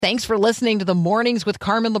Thanks for listening to the Mornings with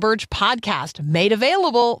Carmen LaBerge podcast, made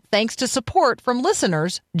available thanks to support from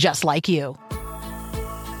listeners just like you.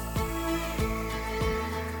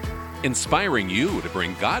 Inspiring you to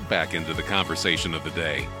bring God back into the conversation of the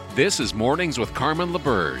day. This is Mornings with Carmen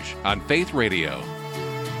LaBerge on Faith Radio.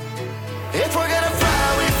 If we're gonna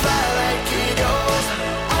fly, we fly like eagles,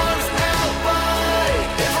 arms out wide.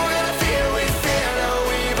 If we're gonna fear, we fear no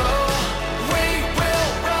evil. We will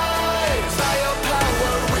rise. By your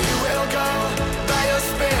power we will go. By your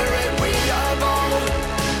spirit we are bold.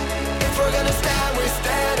 If we're gonna stand, we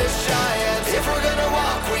stand as giants. If we're gonna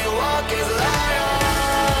walk, we walk as lions.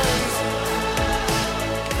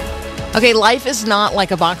 Okay, life is not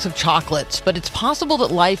like a box of chocolates, but it's possible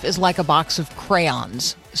that life is like a box of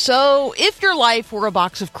crayons. So, if your life were a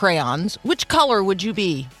box of crayons, which color would you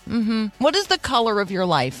be? What is the color of your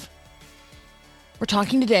life? We're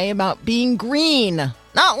talking today about being green.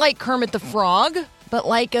 Not like Kermit the Frog, but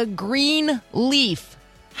like a green leaf.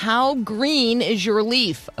 How green is your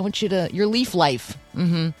leaf? Your leaf life.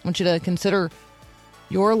 I want you to consider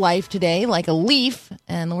your life today like a leaf,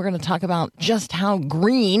 and we're going to talk about just how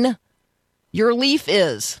green your leaf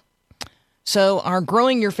is. So our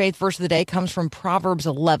Growing Your Faith verse of the day comes from Proverbs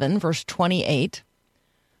 11, verse 28.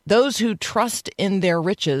 Those who trust in their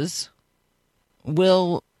riches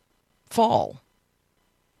will fall,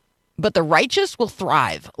 but the righteous will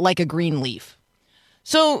thrive like a green leaf.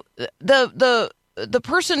 So the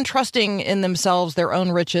person trusting in themselves, their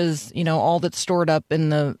own riches, all that's stored up in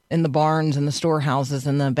the barns and the storehouses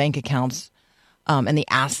and the bank accounts, and the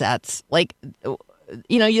assets,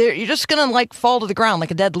 you're just going to fall to the ground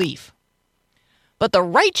like a dead leaf. But the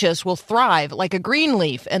righteous will thrive like a green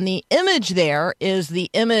leaf. And the image there is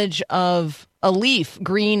the image of a leaf,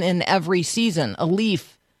 green in every season, a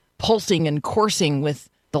leaf pulsing and coursing with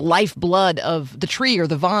the lifeblood of the tree or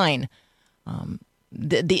the vine.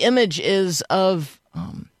 The image is of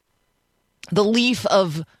the leaf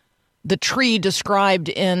of the tree described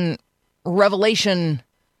in Revelation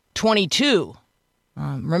 22.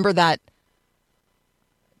 Remember that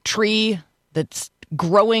tree that's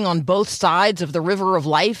growing on both sides of the river of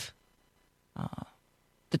life?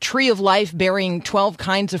 The tree of life bearing 12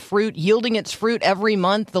 kinds of fruit, yielding its fruit every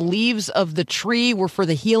month. The leaves of the tree were for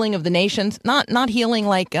the healing of the nations. Not healing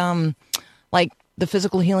like the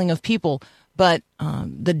physical healing of people, but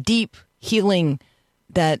the deep healing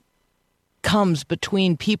that comes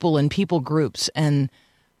between people and people groups, and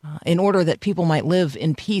in order that people might live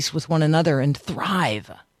in peace with one another and thrive.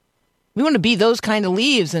 We want to be those kind of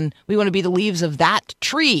leaves, and we want to be the leaves of that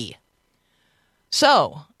tree.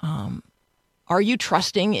 So, are you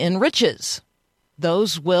trusting in riches?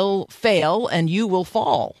 Those will fail and you will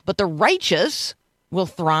fall, but the righteous will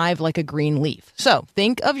thrive like a green leaf. So,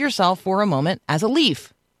 think of yourself for a moment as a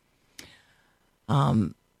leaf.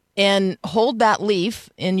 And hold that leaf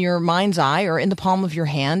in your mind's eye or in the palm of your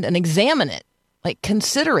hand and examine it.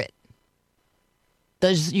 Consider it.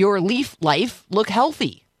 Does your leaf life look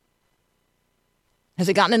healthy? Has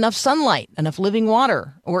it gotten enough sunlight, enough living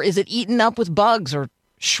water? Or is it eaten up with bugs or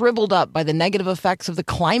shriveled up by the negative effects of the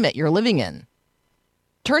climate you're living in?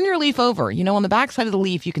 Turn your leaf over. On the backside of the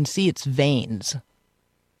leaf, you can see its veins.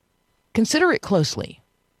 Consider it closely.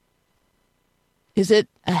 Is it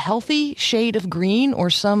a healthy shade of green or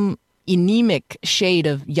some anemic shade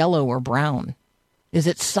of yellow or brown? Is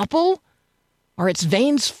it supple? Are its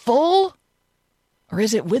veins full? Or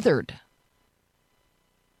is it withered?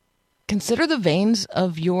 Consider the veins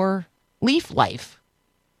of your leaf life.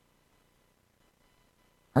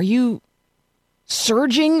 Are you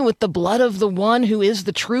surging with the blood of the one who is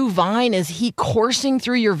the true vine? Is he coursing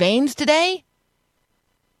through your veins today?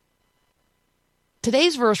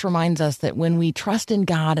 Today's verse reminds us that when we trust in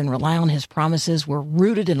God and rely on his promises, we're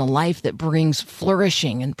rooted in a life that brings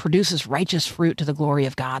flourishing and produces righteous fruit to the glory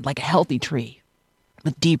of God, like a healthy tree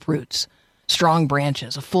with deep roots, strong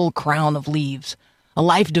branches, a full crown of leaves. A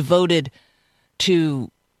life devoted to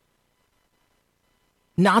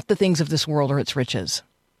not the things of this world or its riches,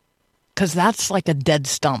 because that's like a dead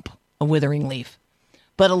stump, a withering leaf.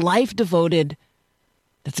 But a life devoted,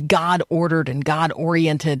 that's God-ordered and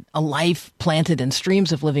God-oriented, a life planted in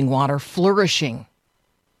streams of living water, flourishing,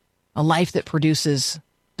 a life that produces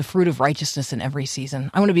the fruit of righteousness in every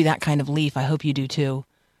season. I want to be that kind of leaf. I hope you do too.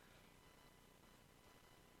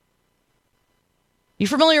 You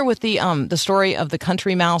familiar with the story of the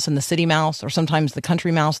country mouse and the city mouse, or sometimes the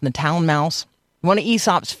country mouse and the town mouse? One of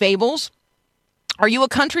Aesop's fables. Are you a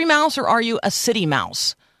country mouse or are you a city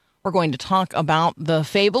mouse? We're going to talk about the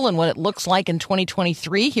fable and what it looks like in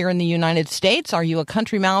 2023 here in the United States. Are you a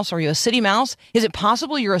country mouse or are you a city mouse? Is it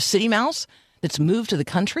possible you're a city mouse that's moved to the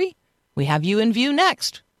country? We have you in view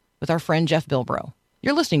next with our friend Jeff Bilbro.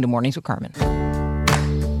 You're listening to Mornings with Carmen.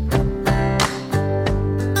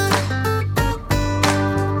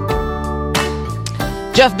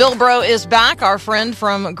 Jeff Bilbro is back, our friend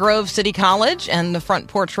from Grove City College and the Front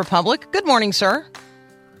Porch Republic. Good morning, sir.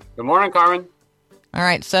 Good morning, Carmen. All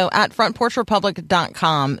right, so at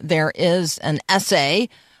frontporchrepublic.com, there is an essay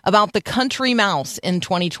about the country mouse in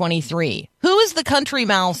 2023. Who is the country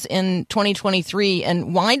mouse in 2023,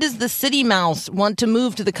 and why does the city mouse want to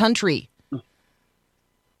move to the country?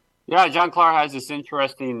 Yeah, John Clark has this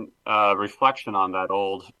interesting reflection on that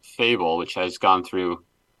old fable, which has gone through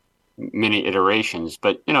many iterations.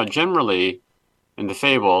 But, generally in the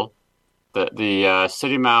fable, the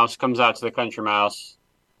city mouse comes out to the country mouse,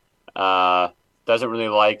 doesn't really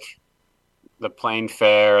like the plain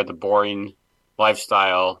fare, the boring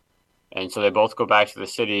lifestyle. And so they both go back to the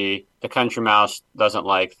city. The country mouse doesn't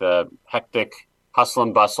like the hectic hustle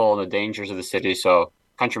and bustle and the dangers of the city. So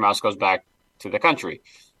country mouse goes back to the country.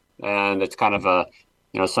 And it's kind of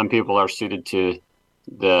some people are suited to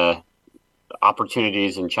the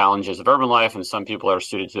opportunities and challenges of urban life, and some people are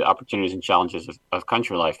suited to the opportunities and challenges of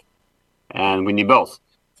country life. And we need both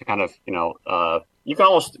to kind of, you can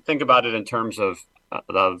almost think about it in terms of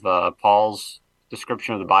Paul's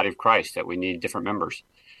description of the body of Christ, that we need different members.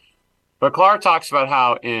 But Clark talks about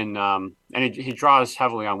how and he draws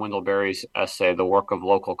heavily on Wendell Berry's essay, The Work of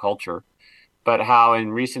Local Culture, but how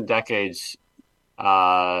in recent decades,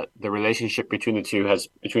 the relationship between the two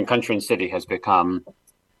between country and city has become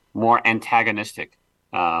more antagonistic.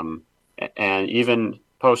 And even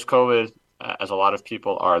post-COVID, as a lot of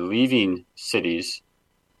people are leaving cities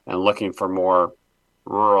and looking for more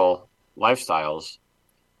rural lifestyles,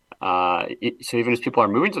 so even as people are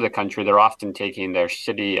moving to the country, they're often taking their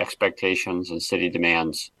city expectations and city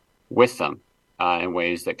demands with them in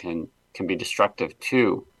ways that can be destructive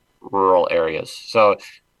to rural areas. So,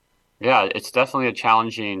 yeah, it's definitely a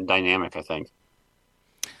challenging dynamic, I think.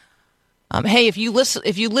 Hey, if you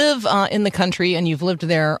live in the country and you've lived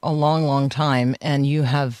there a long, long time, and you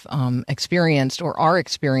have experienced or are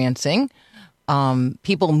experiencing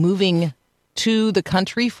people moving to the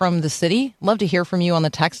country from the city, love to hear from you on the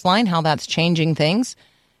text line, how that's changing things.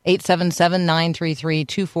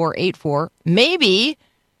 877-933-2484. Maybe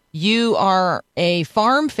you are a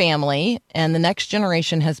farm family and the next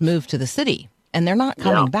generation has moved to the city and they're not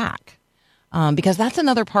coming back. Because that's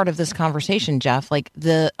another part of this conversation, Jeff. Like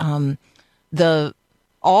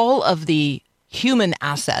all of the human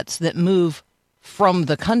assets that move from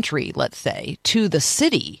the country, let's say, to the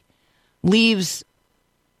city leaves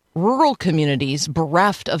rural communities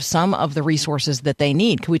bereft of some of the resources that they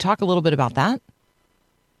need. Can we talk a little bit about that?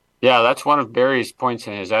 Yeah, that's one of Barry's points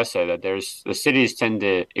in his essay, that the cities tend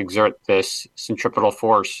to exert this centripetal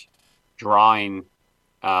force, drawing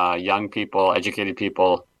young people, educated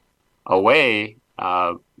people away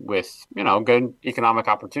with, good economic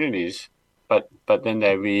opportunities, but then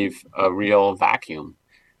they leave a real vacuum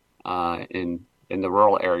in the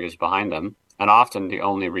rural areas behind them. And often the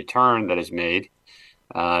only return that is made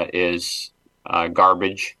is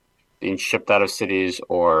garbage being shipped out of cities,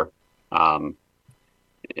 or not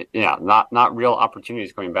real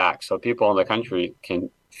opportunities going back. So people in the country can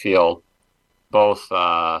feel both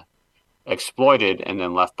exploited and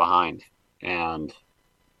then left behind, and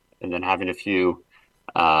then having a few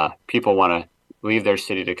people want to leave their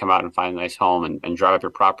city to come out and find a nice home and drive up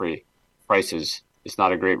your property prices is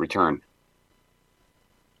not a great return.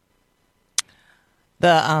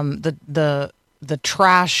 The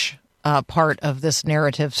trash part of this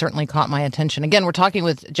narrative certainly caught my attention. Again, we're talking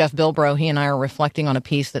with Jeff Bilbro. He and I are reflecting on a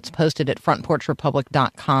piece that's posted at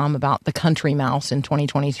frontporchrepublic.com about the country mouse in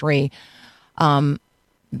 2023. The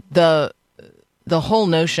whole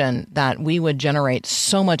notion that we would generate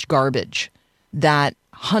so much garbage that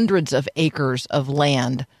hundreds of acres of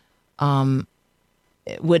land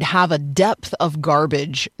would have a depth of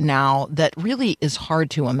garbage now that really is hard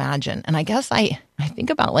to imagine. And I guess I think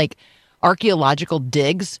about like archaeological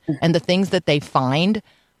digs and the things that they find,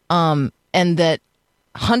 and that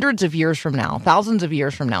hundreds of years from now, thousands of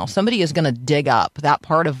years from now, somebody is going to dig up that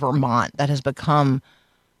part of Vermont that has become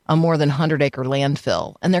a more than 100-acre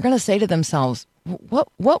landfill. And they're going to say to themselves,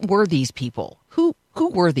 what were these people? Who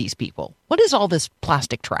were these people? What is all this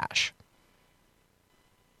plastic trash?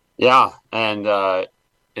 Yeah, and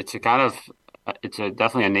it's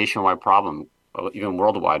definitely a nationwide problem, even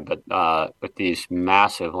worldwide. But with these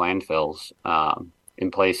massive landfills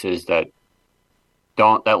in places that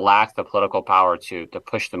lack the political power to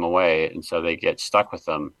push them away, and so they get stuck with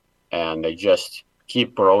them, and they just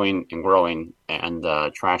keep growing and growing, and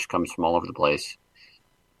trash comes from all over the place.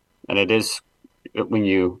 And it is, when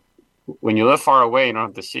you when you live far away, you don't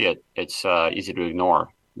have to see it. It's easy to ignore.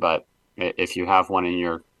 But if you have one in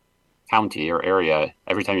your county or area,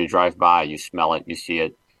 every time you drive by, you smell it, you see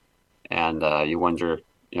it, and you wonder,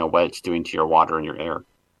 what it's doing to your water and your air.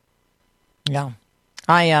 Yeah,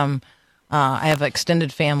 I have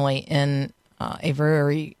extended family in a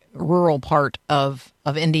very rural part of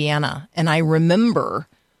Indiana, and I remember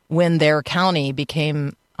when their county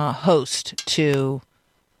became host to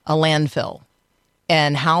a landfill,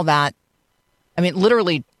 and how that,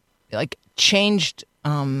 literally, like, changed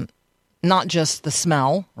not just the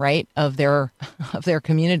smell, right, of their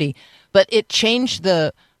community, but it changed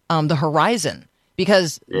the horizon,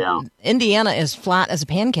 because Indiana is flat as a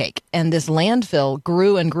pancake, and this landfill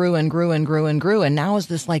grew and grew and grew and grew and grew, and now is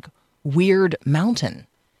this like weird mountain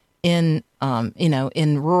in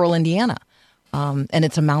in rural Indiana, and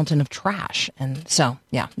it's a mountain of trash. And so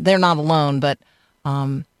they're not alone, but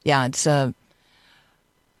it's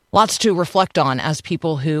lots to reflect on as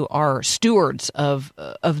people who are stewards of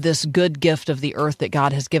this good gift of the earth that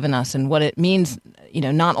God has given us, and what it means,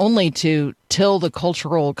 not only to till the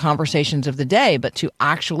cultural conversations of the day, but to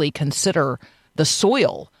actually consider the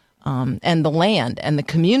soil and the land and the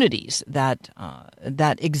communities that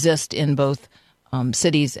exist in both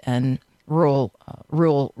cities and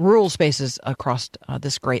rural spaces across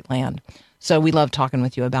this great land. So we love talking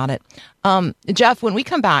with you about it. Jeff, when we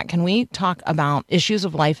come back, can we talk about issues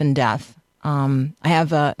of life and death? I've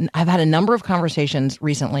had a number of conversations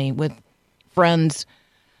recently with friends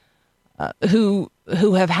who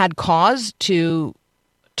have had cause to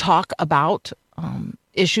talk about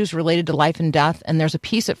issues related to life and death. And there's a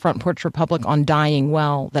piece at Front Porch Republic on dying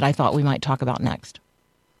well that I thought we might talk about next.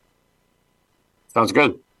 Sounds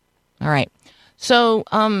good. All right. So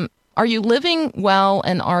are you living well,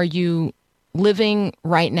 and are you living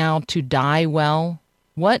right now to die well?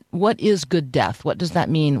 What is good death? What does that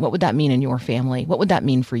mean? What would that mean in your family? What would that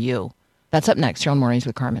mean for you? That's up next here on Mornings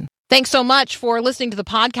with Carmen. Thanks so much for listening to the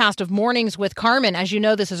podcast of Mornings with Carmen. As you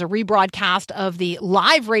know, this is a rebroadcast of the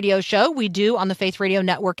live radio show we do on the Faith Radio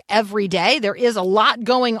Network every day. There is a lot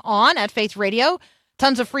going on at Faith Radio.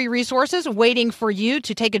 Tons of free resources waiting for you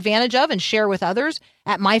to take advantage of and share with others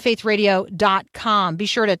at myfaithradio.com. Be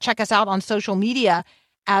sure to check us out on social media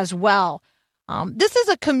as well. This is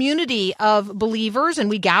a community of believers, and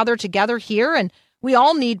we gather together here, and we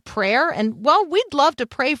all need prayer. And, well, we'd love to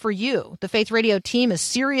pray for you. The Faith Radio team is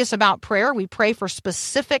serious about prayer. We pray for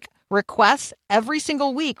specific requests every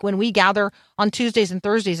single week when we gather on Tuesdays and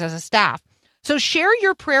Thursdays as a staff. So share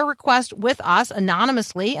your prayer request with us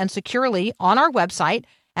anonymously and securely on our website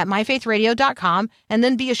at myfaithradio.com, and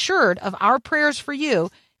then be assured of our prayers for you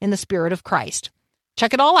in the Spirit of Christ.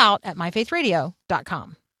 Check it all out at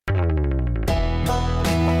myfaithradio.com.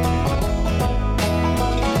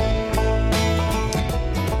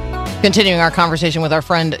 Continuing our conversation with our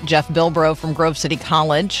friend Jeff Bilbro from Grove City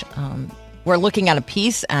College. We're looking at a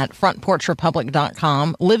piece at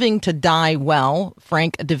frontporchrepublic.com, Living to Die Well.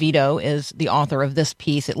 Frank DeVito is the author of this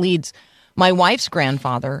piece. It leads, my wife's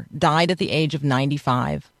grandfather died at the age of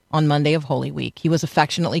 95 on Monday of Holy Week. He was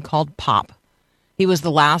affectionately called Pop. He was the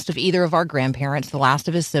last of either of our grandparents, the last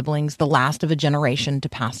of his siblings, the last of a generation to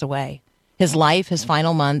pass away. His life, his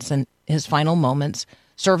final months, and his final moments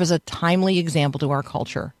serve as a timely example to our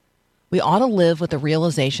culture. We ought to live with the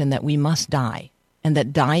realization that we must die, and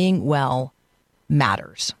that dying well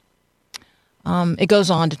matters. It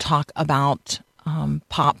goes on to talk about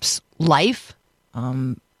Pop's life,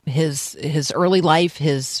 his early life,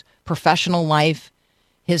 his professional life,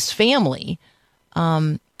 his family.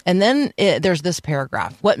 And then there's this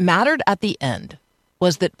paragraph. What mattered at the end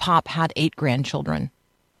was that Pop had 8 grandchildren,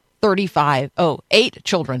 8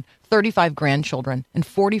 children, 35 grandchildren, and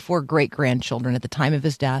 44 great-grandchildren at the time of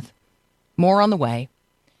his death. More on the way.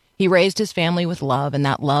 He raised his family with love, and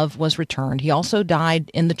that love was returned. He also died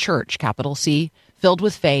in the church, capital C, filled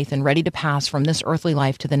with faith and ready to pass from this earthly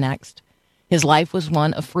life to the next. His life was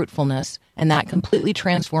one of fruitfulness, and that completely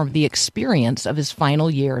transformed the experience of his final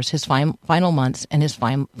years, his final months, and his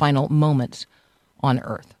final moments on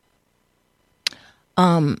earth.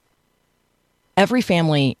 Every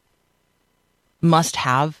family must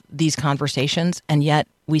have these conversations, and yet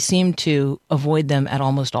we seem to avoid them at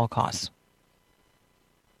almost all costs.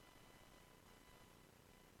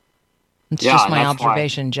 It's just my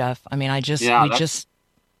observation, Jeff. I mean, I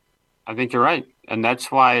think you're right. And that's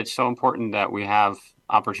why it's so important that we have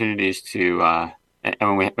opportunities to,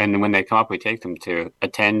 and when they come up, we take them to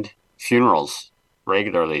attend funerals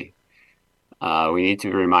regularly. We need to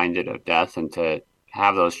be reminded of death and to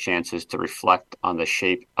have those chances to reflect on the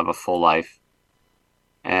shape of a full life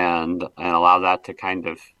and allow that to kind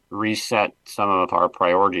of reset some of our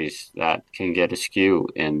priorities that can get askew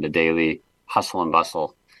in the daily hustle and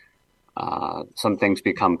bustle. Some things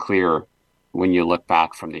become clear when you look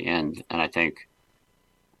back from the end. And I think,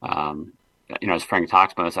 as Frank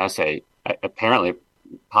talks about in this essay, apparently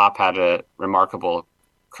Pop had a remarkable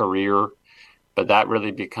career, but that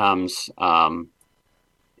really becomes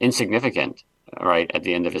insignificant, right, at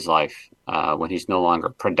the end of his life, when he's no longer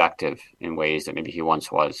productive in ways that maybe he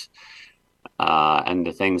once was. And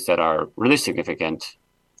the things that are really significant,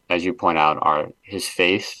 as you point out, are his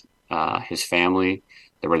faith, his family,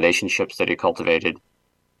 the relationships that he cultivated.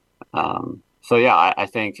 I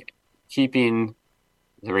think keeping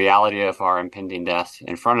the reality of our impending death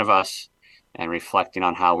in front of us and reflecting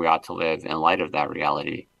on how we ought to live in light of that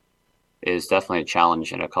reality is definitely a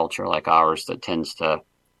challenge in a culture like ours that tends to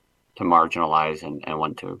marginalize and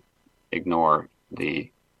want to ignore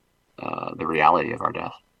the reality of our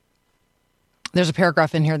death. There's a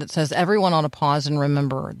paragraph in here that says, everyone ought to pause and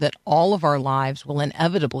remember that all of our lives will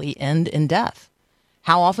inevitably end in death.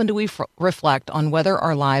 How often do we reflect on whether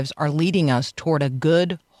our lives are leading us toward a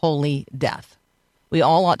good, holy death? We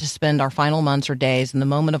all ought to spend our final months or days in the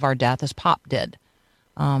moment of our death as Pop did.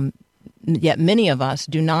 Yet many of us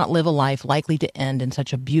do not live a life likely to end in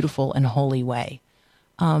such a beautiful and holy way.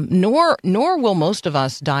 Nor will most of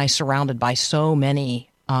us die surrounded by so many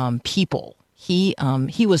people. He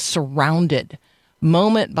was surrounded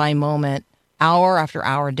moment by moment, hour after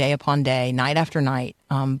hour, day upon day, night after night,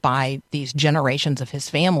 by these generations of his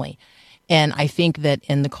family. And I think that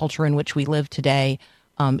in the culture in which we live today,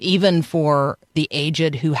 even for the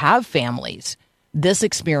aged who have families, this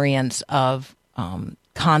experience of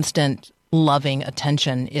constant loving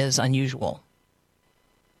attention is unusual.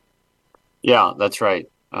 Yeah, that's right.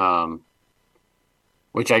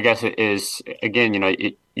 Which I guess is, again,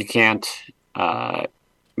 you can't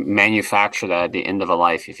manufacture that at the end of a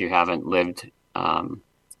life if you haven't lived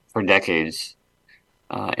for decades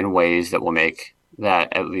in ways that will make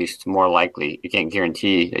that at least more likely. You can't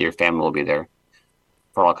guarantee that your family will be there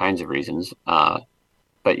for all kinds of reasons,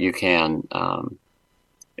 but you can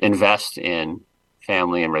invest in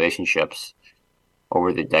family and relationships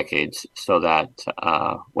over the decades so that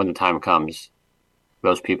when the time comes,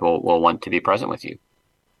 those people will want to be present with you.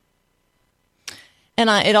 And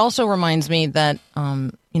it also reminds me that,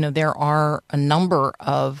 there are an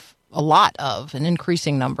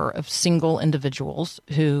increasing number of single individuals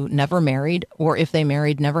who never married, or if they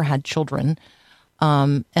married, never had children.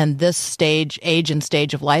 And this age and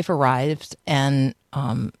stage of life arrives, and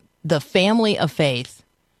the family of faith,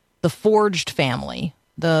 the forged family,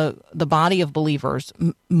 the body of believers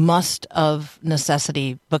must of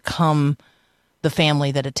necessity become the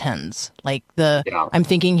family that attends. I'm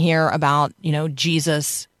thinking here about,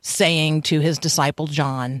 Jesus saying to his disciple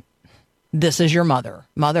John, "This is your mother.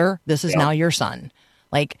 Mother, this is now your son."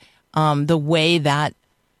 The way that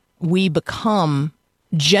we become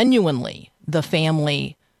genuinely the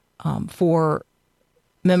family for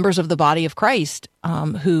members of the body of Christ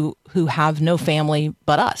who have no family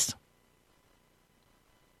but us.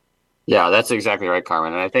 Yeah, that's exactly right,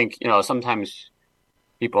 Carmen. And I think, sometimes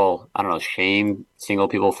people, shame single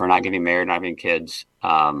people for not getting married, not having kids.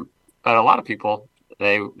 But a lot of people,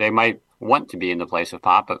 they might want to be in the place of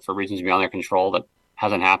Pop, but for reasons beyond their control that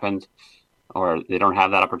hasn't happened, or they don't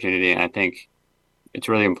have that opportunity. And I think it's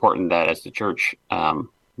really important that as the church,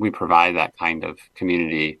 we provide that kind of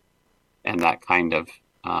community and that kind of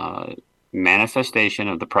manifestation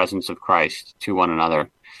of the presence of Christ to one another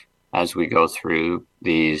as we go through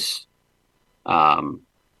these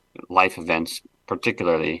life events,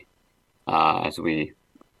 particularly as we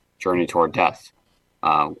journey toward death,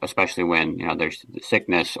 especially when there's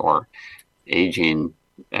sickness or aging,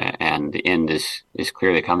 and the end is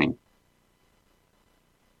clearly coming.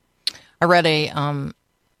 I read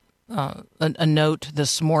a note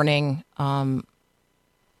this morning. Here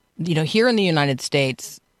in the United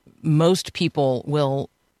States, most people will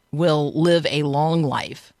live a long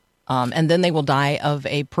life, and then they will die of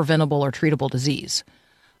a preventable or treatable disease.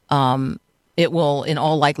 It will, in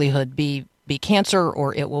all likelihood, be cancer,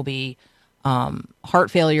 or it will be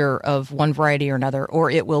heart failure of one variety or another,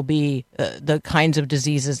 or it will be the kinds of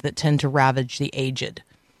diseases that tend to ravage the aged.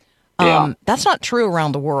 That's not true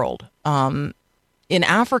around the world. In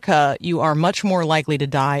Africa, you are much more likely to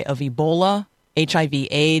die of Ebola,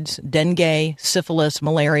 HIV/AIDS, dengue, syphilis,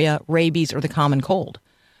 malaria, rabies, or the common cold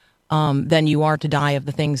than you are to die of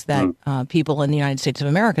the things that people in the United States of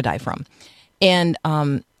America die from. And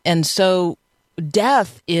so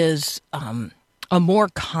death is a more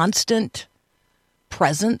constant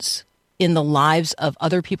presence in the lives of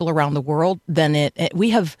other people around the world than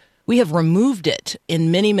we have we have removed it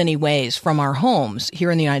in many, many ways from our homes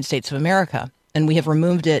here in the United States of America. And we have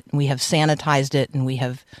removed it, and we have sanitized it, and we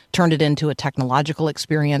have turned it into a technological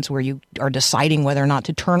experience where you are deciding whether or not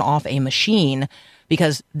to turn off a machine,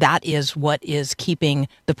 because that is what is keeping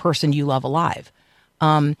the person you love alive.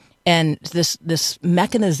 And this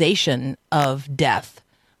mechanization of death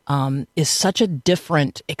is such a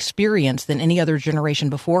different experience than any other generation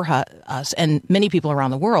before us and many people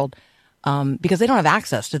around the world, because they don't have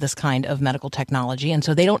access to this kind of medical technology, and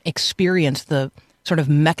so they don't experience the sort of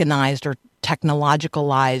mechanized or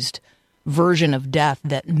technologicalized version of death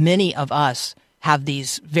that many of us have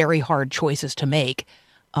these very hard choices to make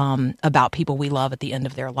about people we love at the end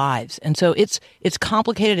of their lives. And so it's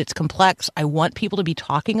complicated, it's complex. I want people to be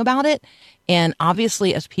talking about it. And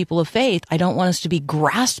obviously, as people of faith, I don't want us to be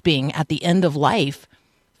grasping at the end of life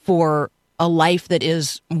for a life that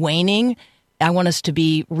is waning. I want us to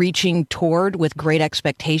be reaching toward, with great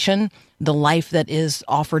expectation, the life that is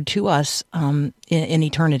offered to us in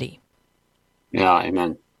eternity. Yeah,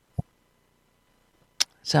 amen.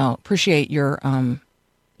 So appreciate your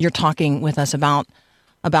talking with us about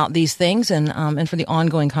these things and for the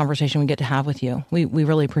ongoing conversation we get to have with you. We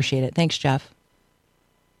really appreciate it. Thanks, Jeff.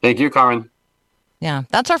 Thank you, Carmen. Yeah,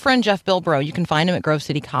 that's our friend Jeff Bilbro. You can find him at Grove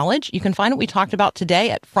City College. You can find what we talked about today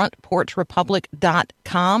at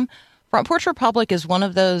frontporchrepublic.com. Front Porch Republic is one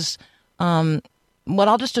of those, what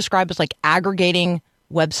I'll just describe as like aggregating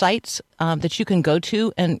websites that you can go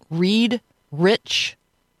to and read rich,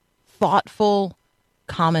 thoughtful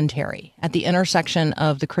commentary at the intersection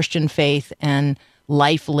of the Christian faith and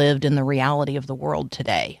life lived in the reality of the world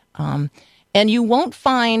today. And you won't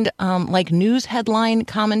find like news headline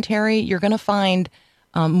commentary. You're going to find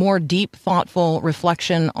more deep, thoughtful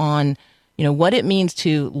reflection on, what it means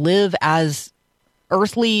to live as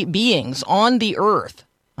earthly beings on the earth,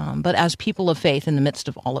 but as people of faith in the midst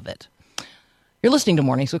of all of it. You're listening to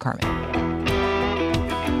Mornings with Carmen.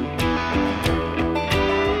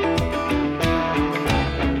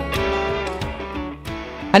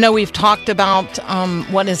 I know we've talked about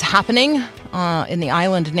what is happening in the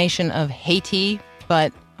island nation of Haiti,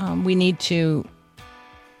 but we need to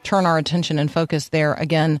turn our attention and focus there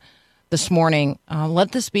again this morning.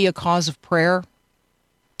 Let this be a cause of prayer.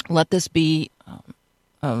 Let this be,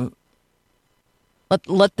 let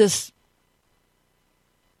this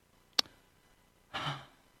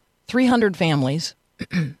 300 families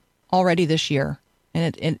already this year,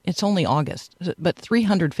 and it's only August, but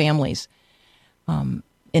 300 families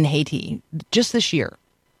in Haiti just this year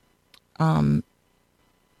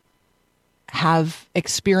have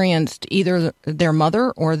experienced either their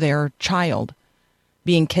mother or their child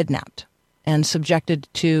being kidnapped and subjected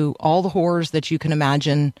to all the horrors that you can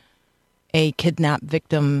imagine a kidnapped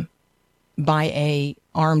victim by a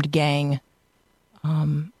armed gang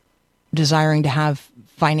desiring to have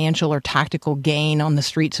financial or tactical gain on the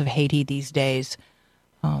streets of Haiti these days.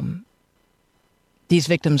 These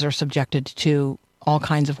victims are subjected to all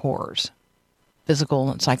kinds of horrors,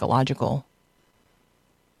 physical and psychological.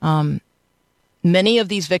 Many of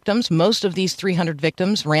these victims, most of these 300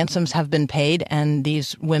 victims, ransoms have been paid, and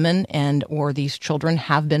these women and or these children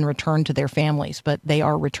have been returned to their families, but they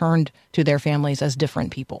are returned to their families as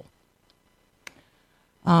different people.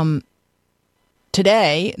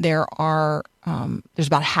 Today, there's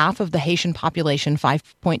about half of the Haitian population,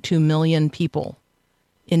 5.2 million people,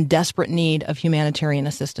 in desperate need of humanitarian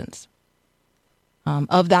assistance.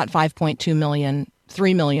 Of that 5.2 million,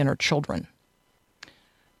 3 million are children.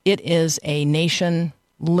 It is a nation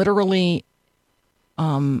literally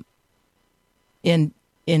in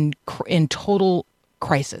total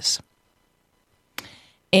crisis.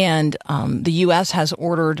 And the U.S. has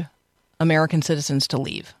ordered American citizens to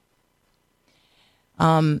leave.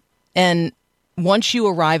 And once you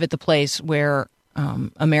arrive at the place where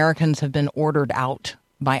Americans have been ordered out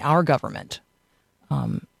by our government,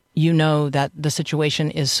 you know that the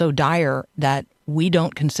situation is so dire that we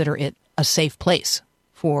don't consider it a safe place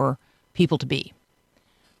for people to be.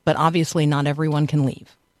 But obviously not everyone can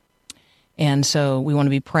leave. And so we want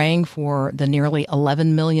to be praying for the nearly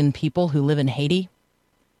 11 million people who live in Haiti,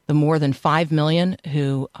 the more than 5 million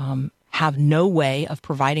who have no way of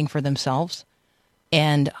providing for themselves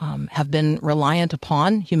and have been reliant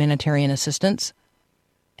upon humanitarian assistance.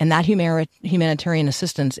 And that humanitarian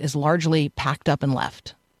assistance is largely packed up and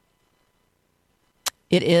left.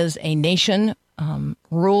 It is a nation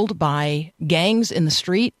ruled by gangs in the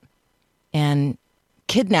street and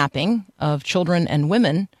kidnapping of children and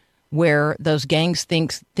women, where those gangs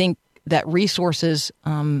think that resources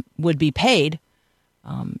would be paid.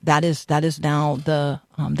 That is now the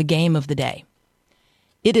game of the day.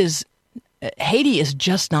 It is Haiti is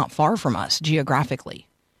just not far from us geographically,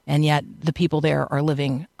 and yet the people there are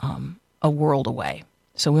living a world away.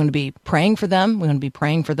 So we want to be praying for them. We want to be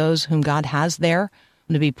praying for those whom God has there.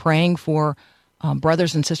 We want to be praying for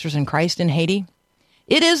brothers and sisters in Christ in Haiti.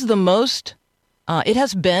 It is it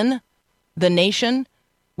has been the nation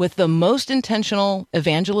with the most intentional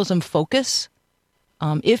evangelism focus.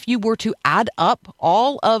 If you were to add up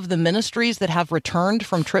all of the ministries that have returned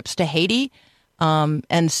from trips to Haiti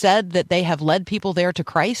and said that they have led people there to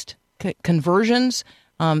Christ, conversions,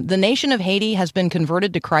 the nation of Haiti has been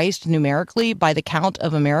converted to Christ numerically by the count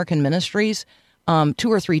of American ministries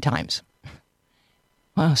 2 or 3 times.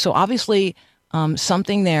 So obviously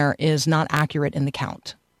something there is not accurate in the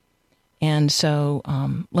count. And so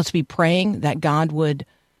let's be praying that God would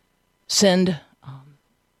send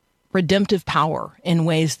redemptive power in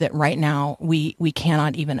ways that right now we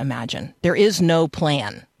cannot even imagine. There is no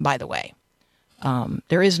plan, by the way.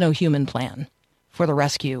 There is no human plan for the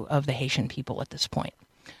rescue of the Haitian people at this point,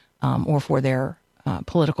 or for their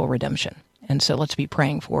political redemption. And so let's be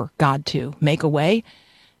praying for God to make a way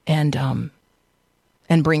and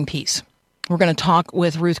bring peace. We're going to talk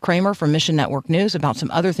with Ruth Kramer from Mission Network News about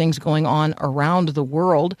some other things going on around the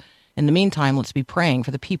world. In the meantime, let's be praying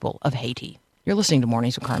for the people of Haiti. You're listening to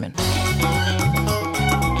Mornings with Carmen.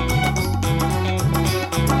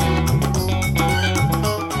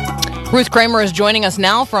 Ruth Kramer is joining us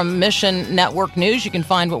now from Mission Network News. You can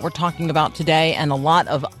find what we're talking about today and a lot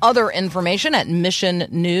of other information at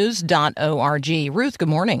missionnews.org. Ruth, good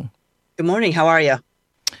morning. Good morning. How are you?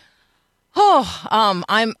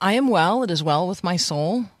 I am well. It is well with my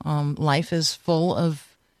soul. Life is full of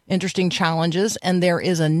interesting challenges, and there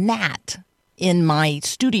is a gnat in my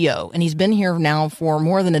studio, and he's been here now for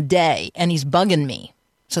more than a day, and he's bugging me.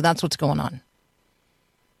 So that's what's going on.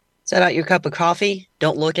 Set out your cup of coffee,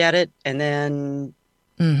 don't look at it, and then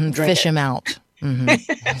fish him out.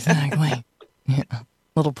 Exactly. Yeah.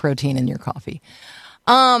 Little protein in your coffee.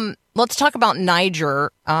 Let's talk about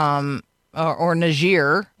Niger, or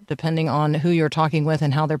Niger, depending on who you're talking with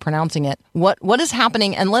and how they're pronouncing it. What is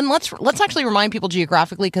happening? And Len, let's actually remind people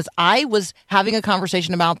geographically, because I was having a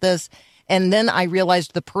conversation about this, and then I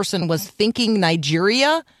realized the person was thinking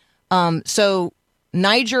Nigeria. So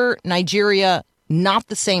Niger, Nigeria, not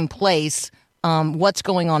the same place. What's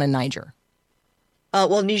going on in Niger?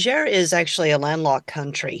 Well, Niger is actually a landlocked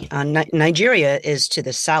country. Nigeria is to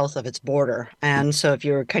the south of its border. And so if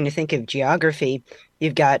you're kind of think of geography,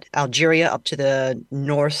 you've got Algeria up to the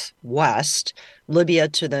northwest, Libya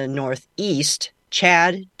to the northeast,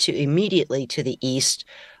 Chad to immediately to the east.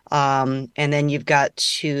 And then you've got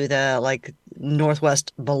to the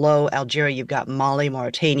northwest below Algeria, you've got Mali,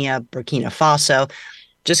 Mauritania, Burkina Faso,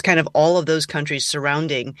 just kind of all of those countries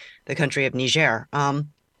surrounding the country of Niger.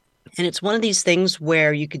 And it's one of these things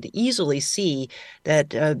where you could easily see that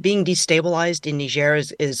being destabilized in Niger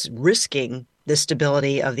is risking the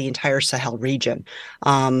stability of the entire Sahel region.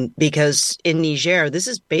 Because in Niger, this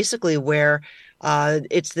is basically where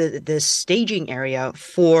it's the staging area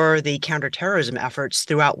for the counterterrorism efforts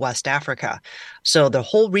throughout West Africa. So the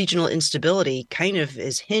whole regional instability kind of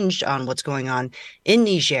is hinged on what's going on in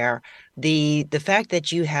Niger. The fact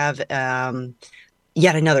that you have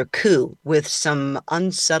yet another coup with some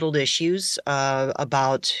unsettled issues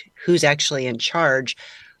about who's actually in charge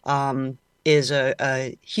is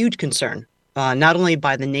a huge concern. Not only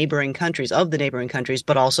by the neighboring countries,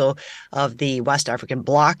 but also of the West African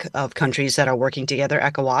bloc of countries that are working together,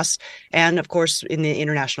 ECOWAS, and of course in the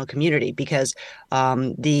international community, because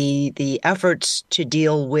the efforts to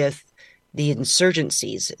deal with the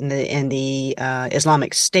insurgencies and the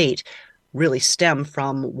Islamic State really stem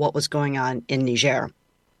from what was going on in Niger.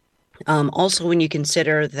 Also, when you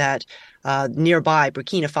consider that nearby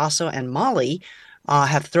Burkina Faso and Mali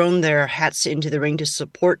have thrown their hats into the ring to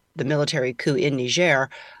support the military coup in Niger,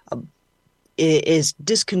 is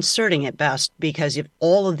disconcerting at best, because of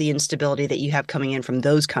all of the instability that you have coming in from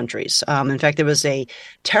those countries. In fact, there was a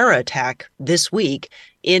terror attack this week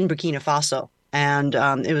in Burkina Faso. And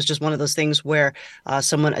it was just one of those things where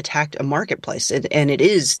someone attacked a marketplace, and it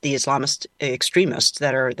is the Islamist extremists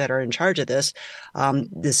that are in charge of this.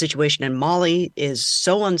 The situation in Mali is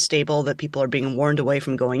so unstable that people are being warned away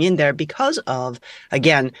from going in there because of,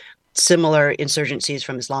 again, similar insurgencies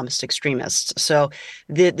from Islamist extremists. So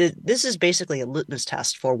this is basically a litmus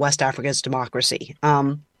test for West Africa's democracy.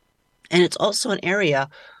 And it's also an area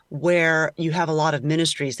where you have a lot of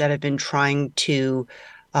ministries that have been trying to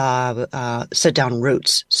set down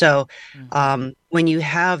roots. So when you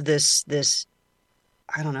have this,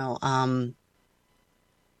 I don't know,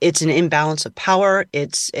 it's an imbalance of power.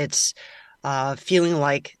 It's feeling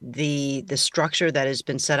like the structure that has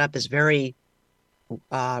been set up is very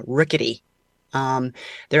rickety.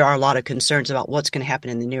 There are a lot of concerns about what's going to happen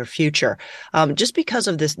in the near future. Just because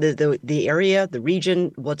of this, the area, the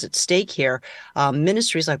region, what's at stake here,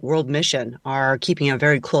 ministries like World Mission are keeping a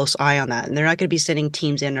very close eye on that. And they're not going to be sending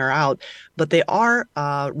teams in or out, but they are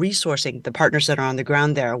resourcing the partners that are on the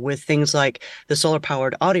ground there with things like the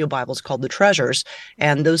solar-powered audio Bibles called the Treasures.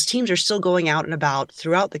 And those teams are still going out and about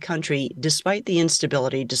throughout the country, despite the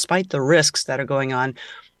instability, despite the risks that are going on,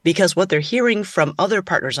 because what they're hearing from other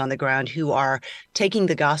partners on the ground who are taking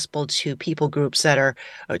the gospel to people groups that are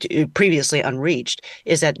previously unreached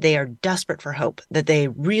is that they are desperate for hope, that they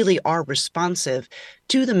really are responsive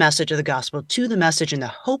to the message of the gospel, to the message and the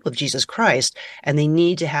hope of Jesus Christ, and they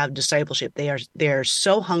need to have discipleship. They are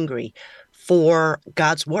so hungry for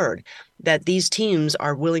God's word that these teams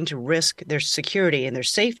are willing to risk their security and their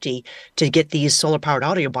safety to get these solar-powered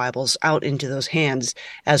audio Bibles out into those hands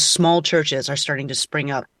as small churches are starting to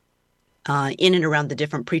spring up in and around the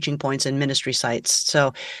different preaching points and ministry sites.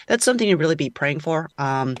 So that's something to really be praying for.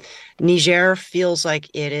 Niger feels like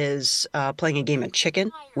it is playing a game of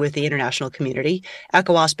chicken with the international community.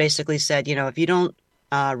 ECOWAS basically said, if you don't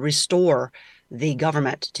restore the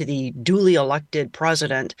government to the duly elected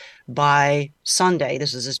president by Sunday,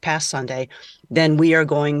 this is this past Sunday, then we are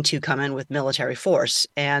going to come in with military force.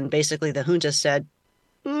 And basically the junta said,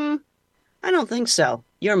 I don't think so.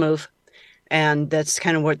 Your move. And that's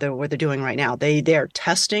kind of what they're doing right now. They're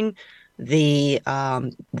testing the how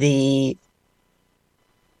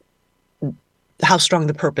strong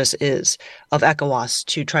the purpose is of ECOWAS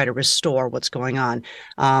to try to restore what's going on.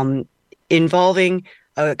 Involving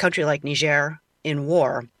a country like Niger in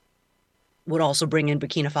war would also bring in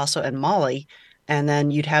Burkina Faso and Mali, and then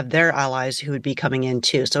you'd have their allies who would be coming in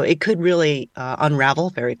too. So it could really unravel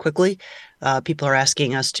very quickly. People are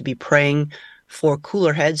asking us to be praying for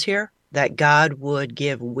cooler heads here, that God would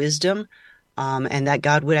give wisdom, and that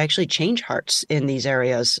God would actually change hearts in these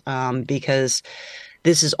areas, because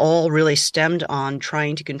this is all really stemmed on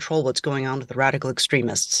trying to control what's going on with the radical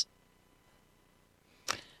extremists.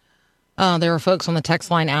 There are folks on the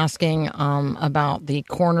text line asking about the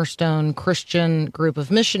Cornerstone Christian group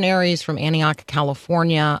of missionaries from Antioch,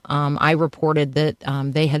 California. I reported that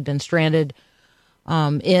they had been stranded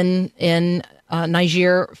in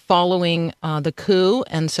Niger following the coup,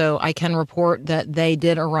 and so I can report that they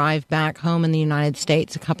did arrive back home in the United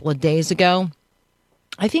States a couple of days ago.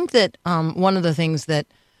 I think that one of the things that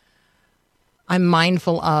I'm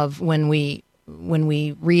mindful of when we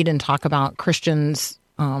read and talk about Christians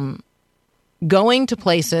going to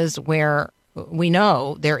places where we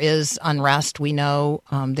know there is unrest, we know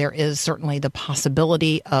there is certainly the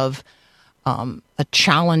possibility of a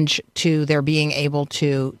challenge to their being able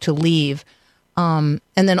to leave, and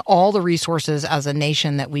then all the resources as a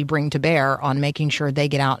nation that we bring to bear on making sure they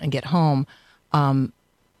get out and get home, and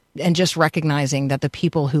just recognizing that the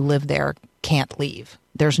people who live there can't leave.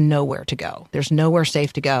 There's nowhere to go. There's nowhere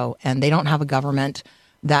safe to go, and they don't have a government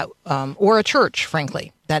that, or a church,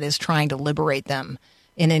 frankly, that is trying to liberate them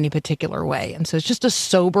in any particular way. And so it's just a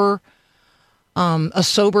sober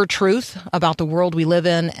truth about the world we live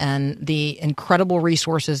in and the incredible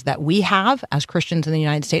resources that we have as Christians in the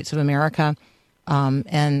United States of America.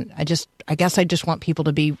 And I guess I just want people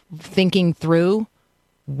to be thinking through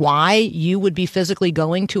why you would be physically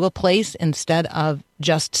going to a place instead of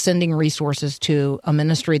just sending resources to a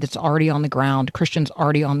ministry that's already on the ground, Christians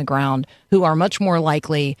already on the ground, who are much more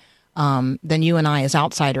likely than you and I as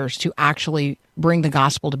outsiders to actually bring the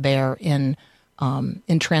gospel to bear in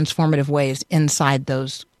transformative ways inside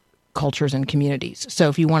those cultures and communities. So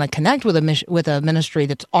if you want to connect with a ministry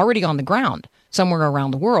that's already on the ground somewhere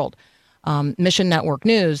around the world, Mission Network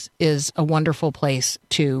News is a wonderful place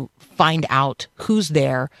to find out who's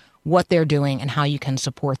there, what they're doing, and how you can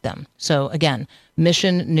support them. So again,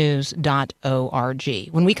 missionnews.org.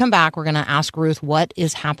 When we come back, we're going to ask Ruth what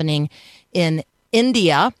is happening in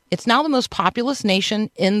India. It's now the most populous nation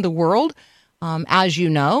in the world. As you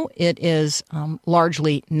know, it is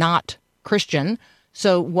largely not Christian.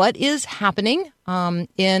 So what is happening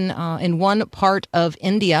in one part of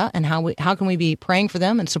India, and how can we be praying for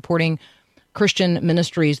them and supporting Christian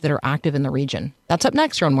ministries that are active in the region? That's up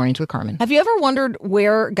next here on Mornings with Carmen. Have you ever wondered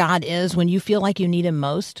where God is when you feel like you need him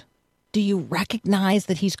most? Do you recognize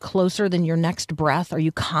that he's closer than your next breath? Are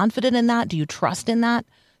you confident in that? Do you trust in that?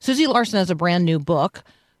 Susie Larson has a brand new book,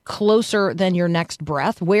 Closer Than Your Next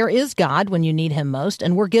Breath. Where is God when you need him most?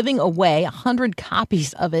 And we're giving away 100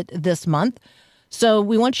 copies of it this month. So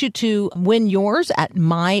we want you to win yours at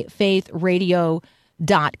myfaithradio.com.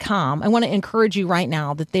 I want to encourage you right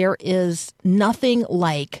now that there is nothing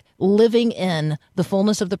like living in the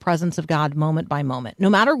fullness of the presence of God moment by moment. No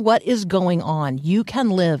matter what is going on, you can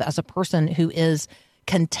live as a person who is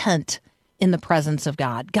content in the presence of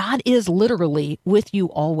God. God is literally with you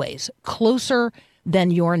always, closer than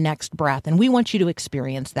your next breath. And we want you to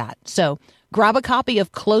experience that. So grab a copy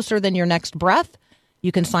of Closer Than Your Next Breath.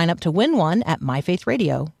 You can sign up to win one at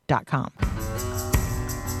myfaithradio.com.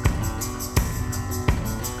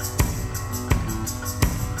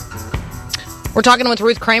 We're talking with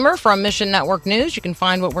Ruth Kramer from Mission Network News. You can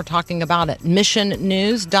find what we're talking about at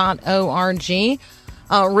missionnews.org.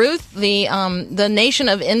 Ruth, the nation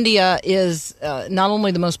of India is not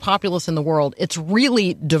only the most populous in the world, it's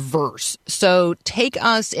really diverse. So take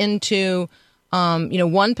us into,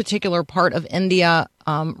 one particular part of India.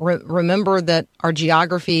 Remember that our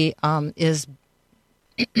geography is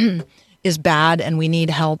bad, and we need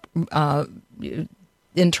help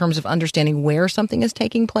in terms of understanding where something is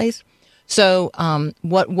taking place. So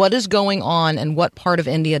what is going on, and what part of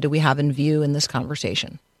India do we have in view in this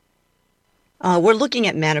conversation? We're looking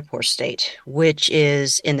at Manipur State, which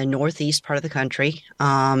is in the northeast part of the country.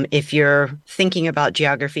 If you're thinking about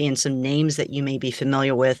geography and some names that you may be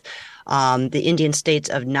familiar with, the Indian states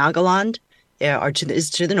of Nagaland is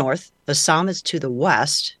to the north, Assam is to the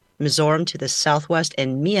west, Mizoram to the southwest,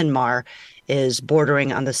 and Myanmar is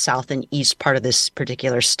bordering on the south and east part of this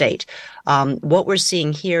particular state. What we're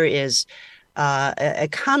seeing here is a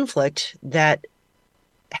conflict that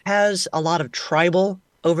has a lot of tribal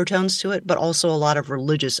overtones to it, but also a lot of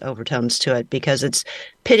religious overtones to it, because it's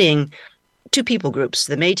pitting two people groups,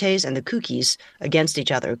 the Métis and the Kukis, against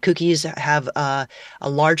each other. Kukis have a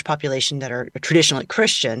large population that are traditionally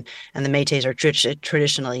Christian, and the Métis are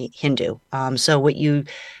traditionally Hindu. So what you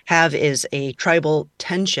have is a tribal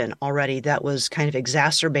tension already that was kind of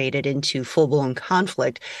exacerbated into full-blown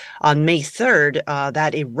conflict. On May 3rd,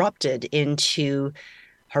 that erupted into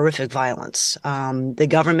horrific violence. The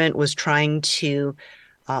government was trying to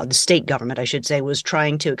the state government, I should say, was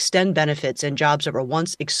trying to extend benefits and jobs that were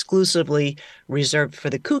once exclusively reserved for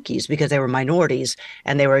the Kukis because they were minorities,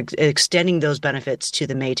 and they were extending those benefits to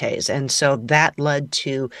the Métis. And so that led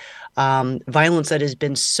to violence that has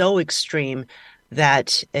been so extreme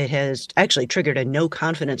that it has actually triggered a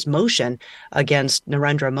no-confidence motion against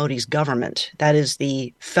Narendra Modi's government. That is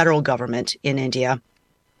the federal government in India.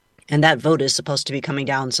 And that vote is supposed to be coming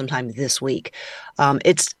down sometime this week.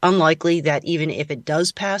 It's unlikely that even if it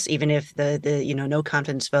does pass, even if the no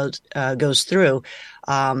confidence vote goes through,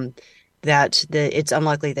 it's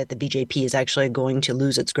unlikely that the BJP is actually going to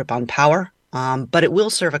lose its grip on power. But it will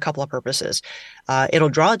serve a couple of purposes. It'll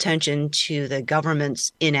draw attention to the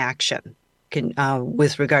government's inaction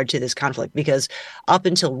with regard to this conflict, because up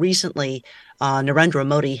until recently, Narendra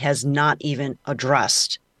Modi has not even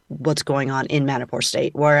addressed what's going on in Manipur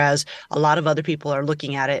State, whereas a lot of other people are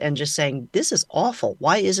looking at it and just saying, this is awful.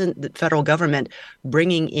 Why isn't the federal government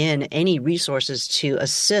bringing in any resources to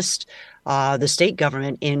assist the state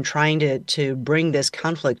government in trying to bring this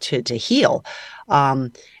conflict to heal?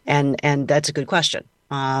 And that's a good question.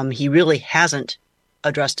 He really hasn't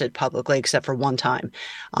addressed it publicly except for one time.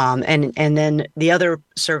 And then the other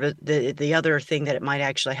the other thing that it might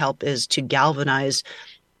actually help is to galvanize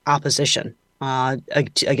opposition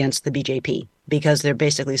against the BJP, because they're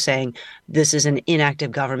basically saying this is an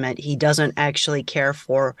inactive government. He doesn't actually care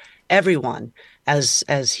for everyone as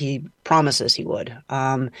he promises he would.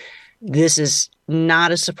 This is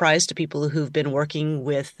not a surprise to people who've been working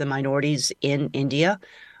with the minorities in India,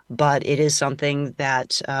 but it is something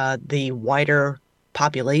that the wider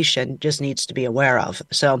population just needs to be aware of.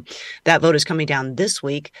 So that vote is coming down this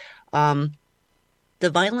week. The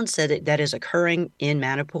violence that is occurring in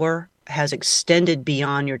Manipur has extended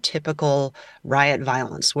beyond your typical riot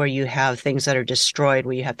violence, where you have things that are destroyed,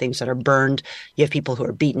 where you have things that are burned, you have people who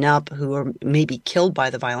are beaten up, who are maybe killed by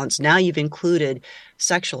the violence. Now you've included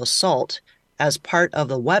sexual assault as part of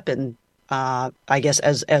the weapon, I guess,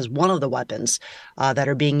 as one of the weapons that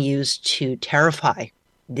are being used to terrify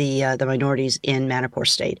the minorities in Manipur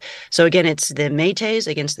State. So again, it's the Métis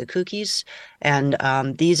against the Kukis, and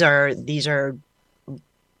these are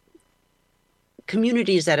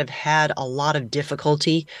communities that have had a lot of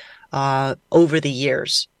difficulty over the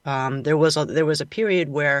years. There was a period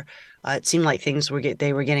where it seemed like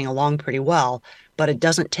they were getting along pretty well, but it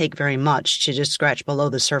doesn't take very much to just scratch below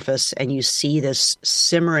the surface, and you see this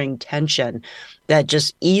simmering tension that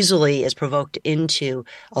just easily is provoked into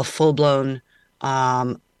a full-blown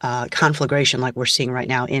conflagration like we're seeing right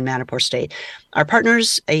now in Manipur State. Our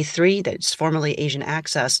partners, A3, that's formerly Asian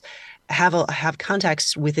Access, have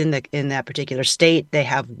contacts in that particular state. They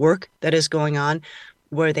have work that is going on,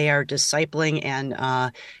 where they are discipling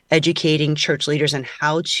and educating church leaders on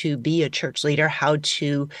how to be a church leader, how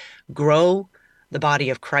to grow the body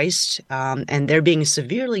of Christ. And they're being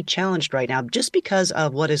severely challenged right now just because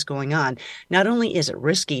of what is going on. Not only is it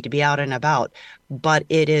risky to be out and about, but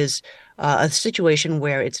it is a situation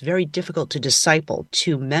where it's very difficult to disciple,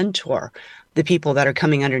 to mentor the people that are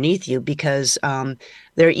coming underneath you, because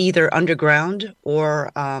they're either underground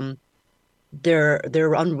or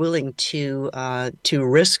they're unwilling to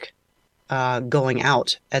risk going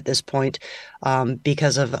out at this point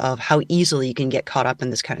because of how easily you can get caught up in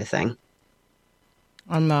this kind of thing.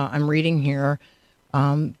 I'm reading here.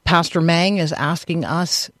 Pastor Mang is asking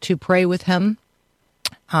us to pray with him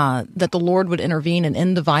that the Lord would intervene and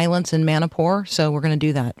end the violence in Manipur. So we're going to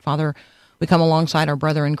do that. Father, we come alongside our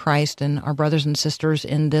brother in Christ and our brothers and sisters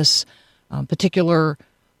in this particular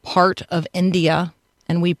part of India,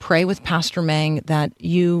 and we pray with Pastor Mang that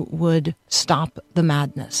you would stop the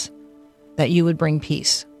madness, that you would bring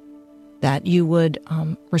peace, that you would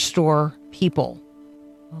restore people.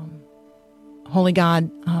 Holy God,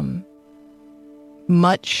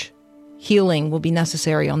 much healing will be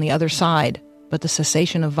necessary on the other side, but the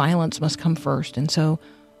cessation of violence must come first. And so,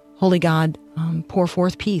 Holy God, pour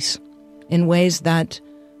forth peace in ways that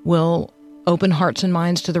will open hearts and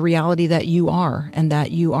minds to the reality that you are, and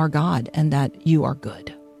that you are God, and that you are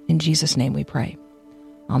good. In Jesus' name we pray.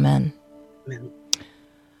 Amen.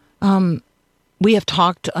 Amen. We have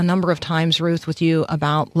talked a number of times, Ruth, with you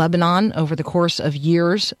about Lebanon over the course of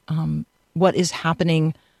years. What is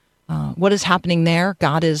happening? What is happening there?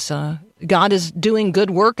 God is doing good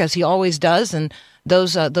work, as He always does, and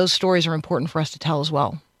those stories are important for us to tell as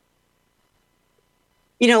well.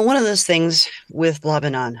 You know, one of those things with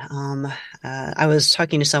Lebanon, I was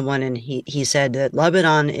talking to someone and he said that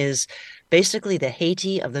Lebanon is basically the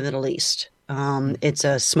Haiti of the Middle East. It's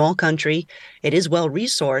a small country. It is well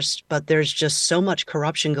resourced, but there's just so much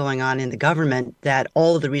corruption going on in the government that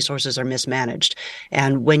all of the resources are mismanaged.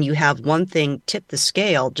 And when you have one thing tip the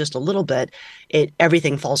scale just a little bit,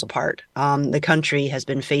 everything falls apart. The country has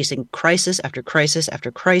been facing crisis after crisis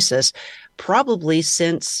after crisis, probably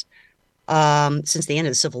since the end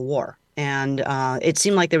of the Civil War. And it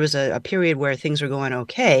seemed like there was a period where things were going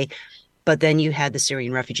okay, but then you had the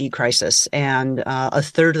Syrian refugee crisis, and a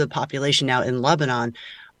third of the population now in Lebanon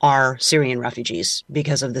are Syrian refugees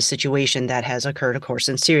because of the situation that has occurred, of course,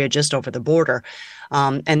 in Syria, just over the border.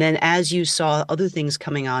 And then as you saw other things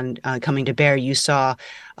coming to bear, you saw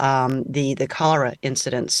the cholera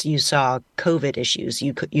incidents, you saw COVID issues,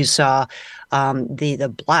 you saw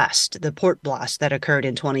the port blast that occurred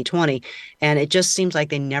in 2020, and it just seems like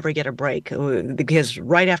they never get a break, because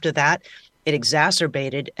right after that, it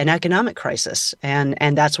exacerbated an economic crisis, and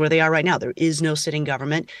that's where they are right now. There is no sitting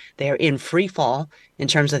government. They are in free fall in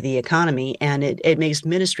terms of the economy, and it makes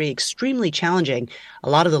ministry extremely challenging. A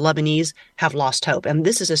lot of the Lebanese have lost hope, and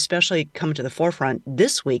this has especially come to the forefront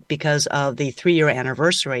this week because of the 3-year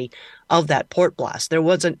anniversary of that port blast. There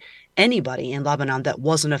wasn't anybody in Lebanon that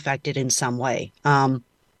wasn't affected in some way.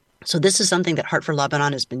 So this is something that Heart for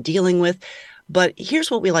Lebanon has been dealing with. But here's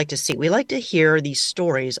what we like to see. We like to hear these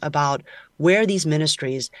stories about where these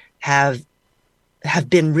ministries have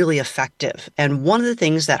been really effective. And one of the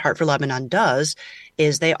things that Heart for Lebanon does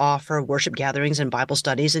is they offer worship gatherings and Bible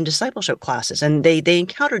studies and discipleship classes. And they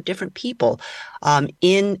encounter different people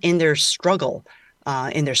in their struggle,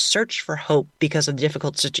 in their search for hope because of the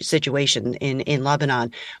difficult situation in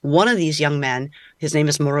Lebanon. One of these young men, his name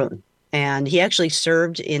is Maroon, and he actually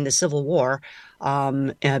served in the Civil War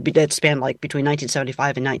that spanned like between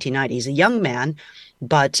 1975 and 1990. He's a young man,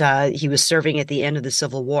 but he was serving at the end of the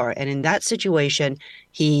Civil War. And in that situation,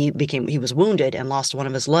 he was wounded and lost one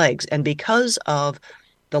of his legs. And because of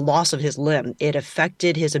the loss of his limb, it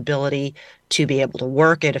affected his ability to be able to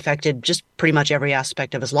work. It affected just pretty much every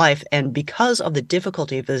aspect of his life. And because of the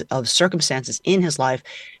difficulty of circumstances in his life,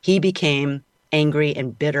 he became angry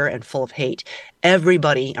and bitter and full of hate.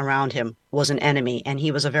 Everybody around him was an enemy, and he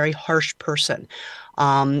was a very harsh person.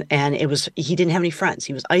 And he didn't have any friends.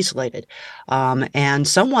 He was isolated. And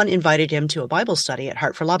someone invited him to a Bible study at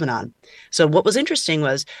Heart for Lebanon. So what was interesting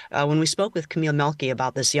was when we spoke with Camille Melky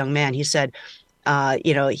about this young man, he said,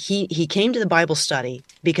 he came to the Bible study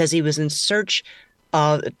because he was in search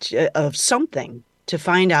of something to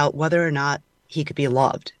find out whether or not he could be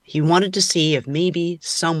loved. He wanted to see if maybe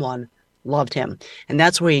someone loved him. And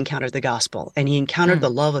that's where he encountered the gospel, and he encountered the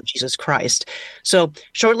love of Jesus Christ. So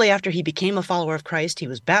shortly after he became a follower of Christ, he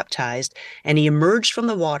was baptized, and he emerged from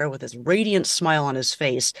the water with this radiant smile on his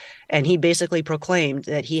face. And he basically proclaimed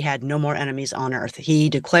that he had no more enemies on earth. He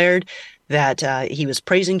declared that he was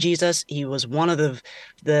praising Jesus. He was one of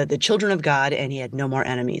the children of God, and he had no more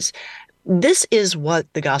enemies. This is what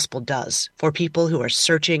the gospel does for people who are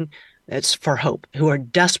searching. It's for hope, who are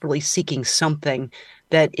desperately seeking something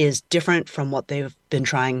that is different from what they've been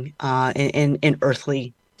trying in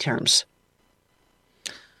earthly terms.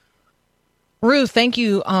 Ruth, thank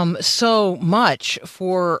you so much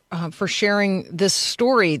for sharing this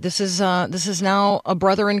story. This is now a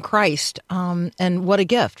brother in Christ, and what a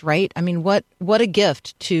gift, right? I mean, what a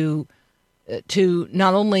gift to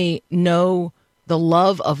not only know the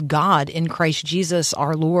love of God in Christ Jesus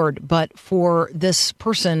our Lord, but for this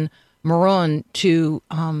person, Maron, to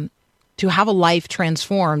have a life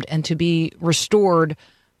transformed and to be restored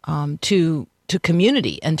to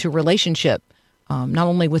community and to relationship, not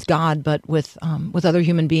only with God but with other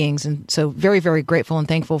human beings. And so, very, very grateful and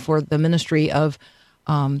thankful for the ministry of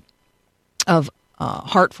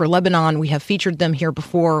Heart for Lebanon. We have featured them here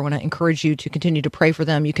before. I want to encourage you to continue to pray for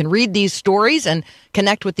them. You can read these stories and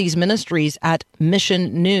connect with these ministries at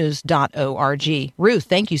missionnews.org. Ruth,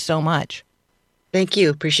 thank you so much. Thank you.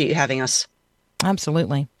 Appreciate you having us.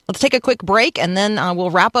 Absolutely. Let's take a quick break, and then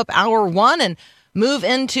we'll wrap up hour one and move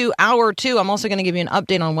into hour two. I'm also going to give you an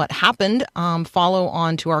update on what happened. Follow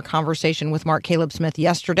on to our conversation with Mark Caleb Smith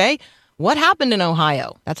yesterday. What happened in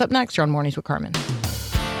Ohio? That's up next here on Mornings with Carmen.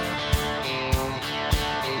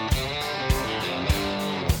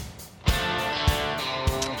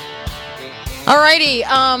 All righty.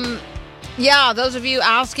 Yeah, those of you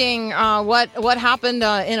asking what happened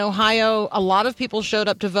in Ohio, a lot of people showed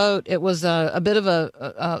up to vote. It was a bit of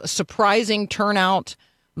a surprising turnout.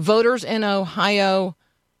 Voters in Ohio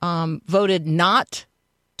voted not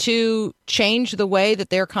to change the way that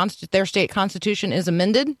their state constitution is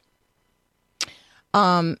amended.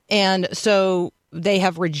 And so they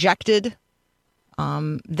have rejected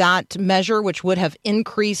that measure, which would have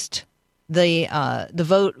increased the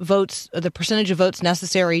percentage of votes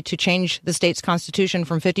necessary to change the state's constitution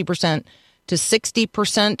from 50% to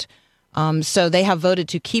 60%. So they have voted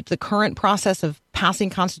to keep the current process of passing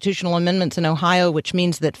constitutional amendments in Ohio, which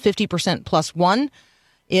means that 50% plus one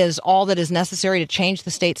is all that is necessary to change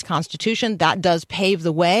the state's constitution. That does pave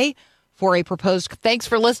the way for a proposed. Thanks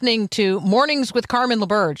for listening to Mornings with Carmen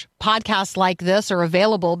LaBerge. Podcasts like this are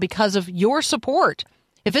available because of your support.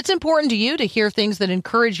 If it's important to you to hear things that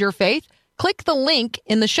encourage your faith, click the link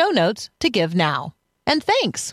in the show notes to give now. And thanks.